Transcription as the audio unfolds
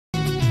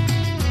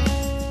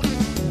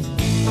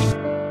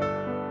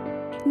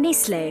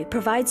Nestlé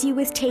provides you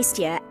with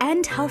tastier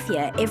and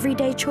healthier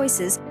everyday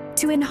choices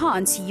to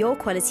enhance your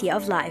quality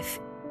of life.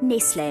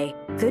 Nestlé,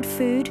 good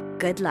food,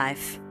 good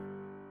life.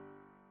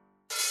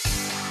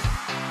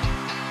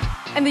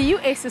 In the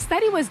US, a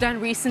study was done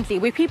recently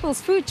where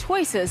people's food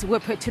choices were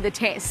put to the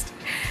test.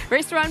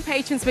 Restaurant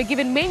patrons were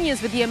given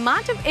menus with the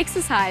amount of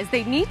exercise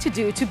they need to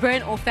do to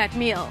burn off that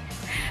meal.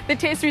 The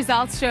test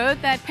results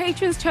showed that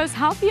patrons chose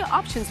healthier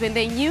options when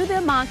they knew the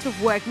amount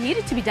of work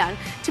needed to be done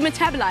to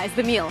metabolize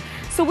the meal.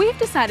 So we've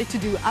decided to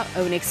do our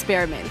own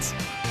experiment.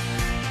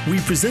 We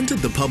presented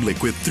the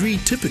public with 3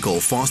 typical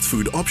fast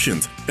food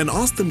options and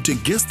asked them to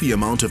guess the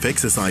amount of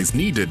exercise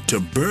needed to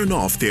burn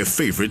off their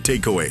favorite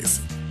takeaways.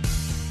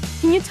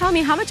 Can you tell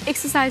me how much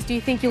exercise do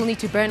you think you'll need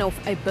to burn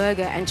off a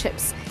burger and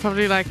chips?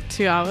 Probably like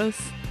 2 hours.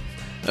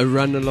 A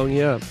run along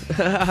here.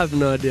 I have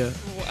no idea.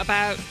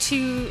 About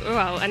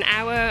an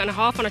hour and a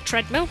half on a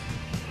treadmill.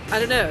 I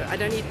don't know. I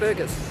don't eat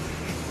burgers.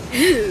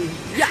 Ew,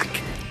 yuck.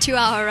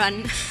 2-hour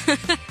run.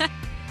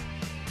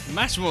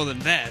 Much more than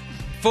that.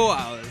 4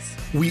 hours.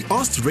 We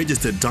asked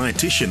registered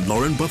dietitian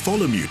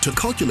Bartholomew to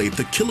calculate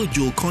the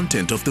kilojoule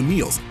content of the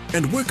meals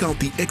and work out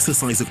the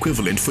exercise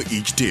equivalent for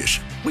each dish,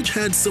 which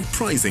had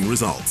surprising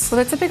results.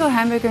 Well, a typical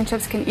hamburger and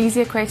chips can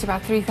easily equate to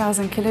about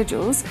 3,000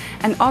 kilojoules,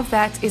 and of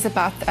that is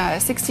about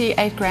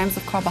 68 grams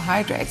of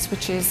carbohydrates,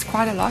 which is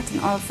quite a lot,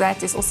 and of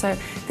that is also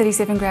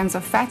 37 grams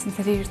of fat and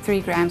 33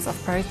 grams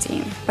of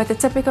protein. But the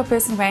typical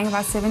person weighing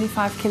about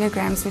 75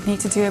 kilograms would need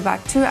to do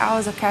about 2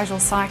 hours of casual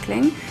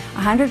cycling,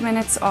 100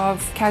 minutes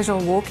of casual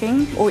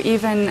walking, or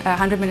even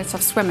 100 minutes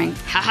of swimming.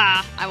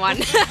 Haha, I won.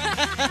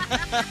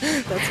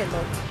 That's a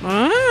lot.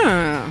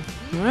 Ah,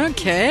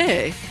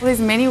 okay. Well,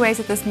 there's many ways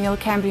that this meal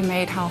can be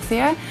made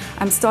healthier.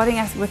 I'm starting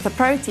with the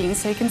protein.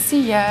 So you can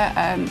see here,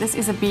 this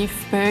is a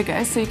beef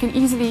burger. So you can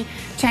easily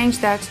change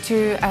that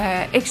to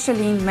extra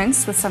lean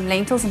mince with some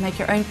lentils and make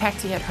your own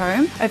patty at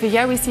home. Over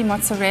here we see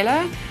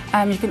mozzarella.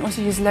 You can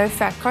also use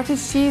low-fat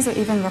cottage cheese or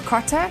even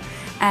ricotta.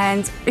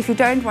 And if you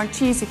don't want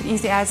cheese, you can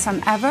easily add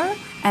some avo.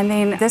 And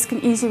then this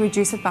can easily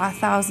reduce it by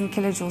 1,000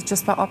 kilojoules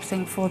just by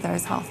opting for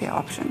those healthier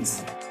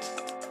options.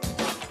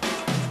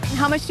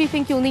 How much do you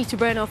think you'll need to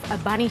burn off a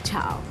bunny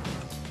chow?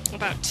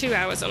 About 2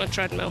 hours on a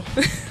treadmill.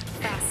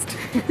 Fast.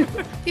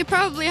 You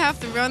probably have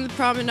to run the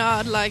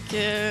promenade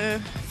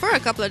for a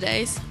couple of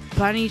days.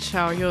 Bunny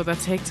chow, yo,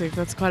 that's hectic.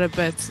 That's quite a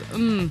bit.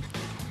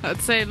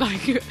 I'd say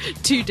like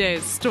 2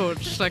 days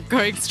staunch, like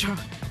going strong.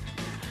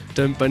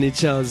 Don't bunny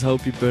chows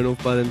help you burn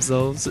off by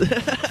themselves?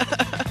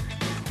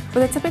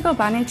 Well, a typical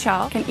bunny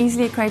chow can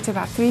easily equate to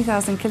about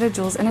 3,000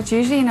 kilojoules, and it's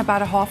usually in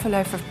about a half a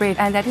loaf of bread,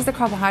 and that is the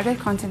carbohydrate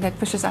content that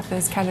pushes up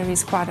those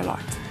calories quite a lot.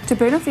 To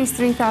burn off these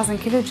 3,000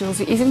 kilojoules,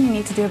 you easily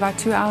need to do about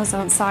 2 hours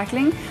of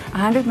cycling,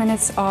 100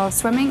 minutes of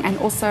swimming, and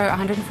also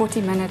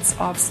 140 minutes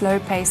of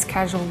slow-paced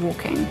casual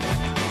walking.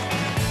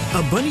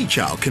 A bunny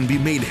chow can be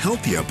made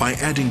healthier by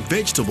adding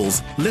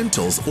vegetables,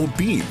 lentils, or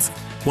beans.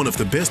 One of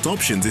the best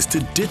options is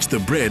to ditch the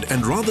bread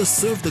and rather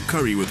serve the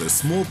curry with a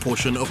small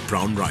portion of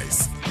brown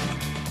rice.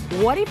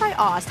 What if I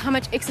asked how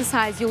much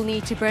exercise you'll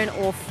need to burn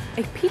off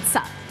a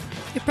pizza?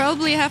 You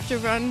probably have to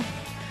run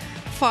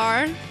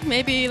far,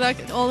 maybe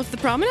like all of the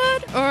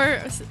promenade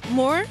or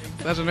more.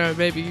 I don't know,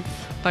 maybe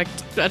like,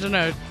 I don't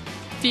know,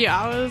 3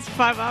 hours,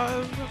 5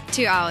 hours?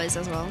 2 hours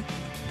as well.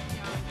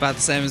 About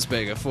the same as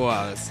burger, 4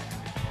 hours.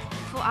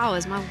 4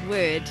 hours, my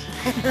word.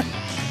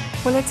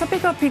 Well, a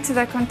typical pizza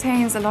that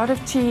contains a lot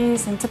of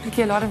cheese and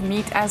typically a lot of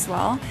meat as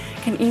well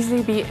can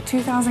easily be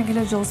 2,000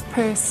 kilojoules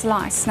per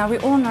slice. Now, we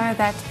all know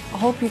that a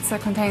whole pizza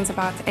contains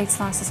about 8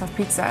 slices of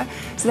pizza,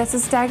 so that's a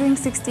staggering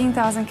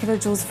 16,000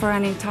 kilojoules for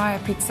an entire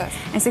pizza.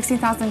 And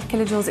 16,000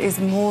 kilojoules is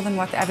more than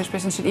what the average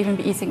person should even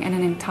be eating in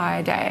an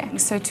entire day.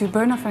 So to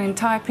burn off an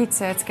entire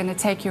pizza, it's going to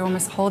take you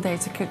almost a whole day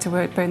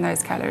to burn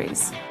those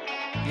calories.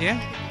 Yeah,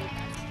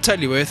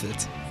 totally worth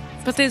it.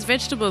 But there's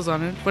vegetables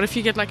on it. What if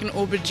you get like an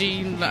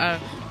aubergine,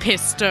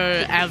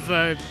 pesto,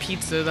 avo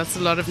pizza? That's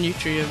a lot of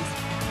nutrients.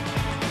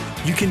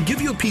 You can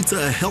give your pizza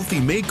a healthy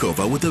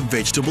makeover with a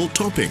vegetable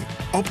topping.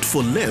 Opt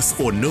for less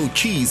or no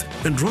cheese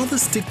and rather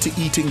stick to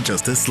eating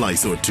just a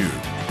slice or two.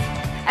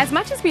 As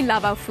much as we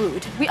love our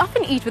food, we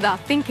often eat without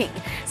thinking.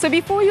 So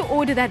before you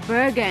order that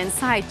burger and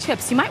side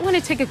chips, you might want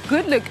to take a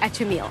good look at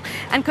your meal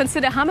and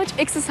consider how much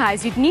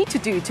exercise you'd need to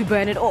do to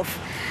burn it off.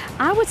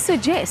 I would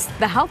suggest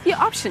the healthier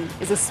option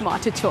is a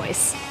smarter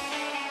choice.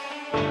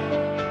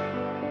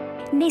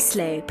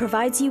 Nestlé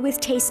provides you with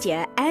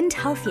tastier and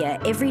healthier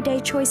everyday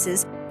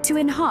choices to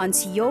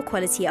enhance your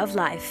quality of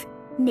life.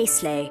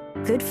 Nestlé,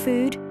 good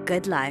food,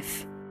 good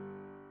life.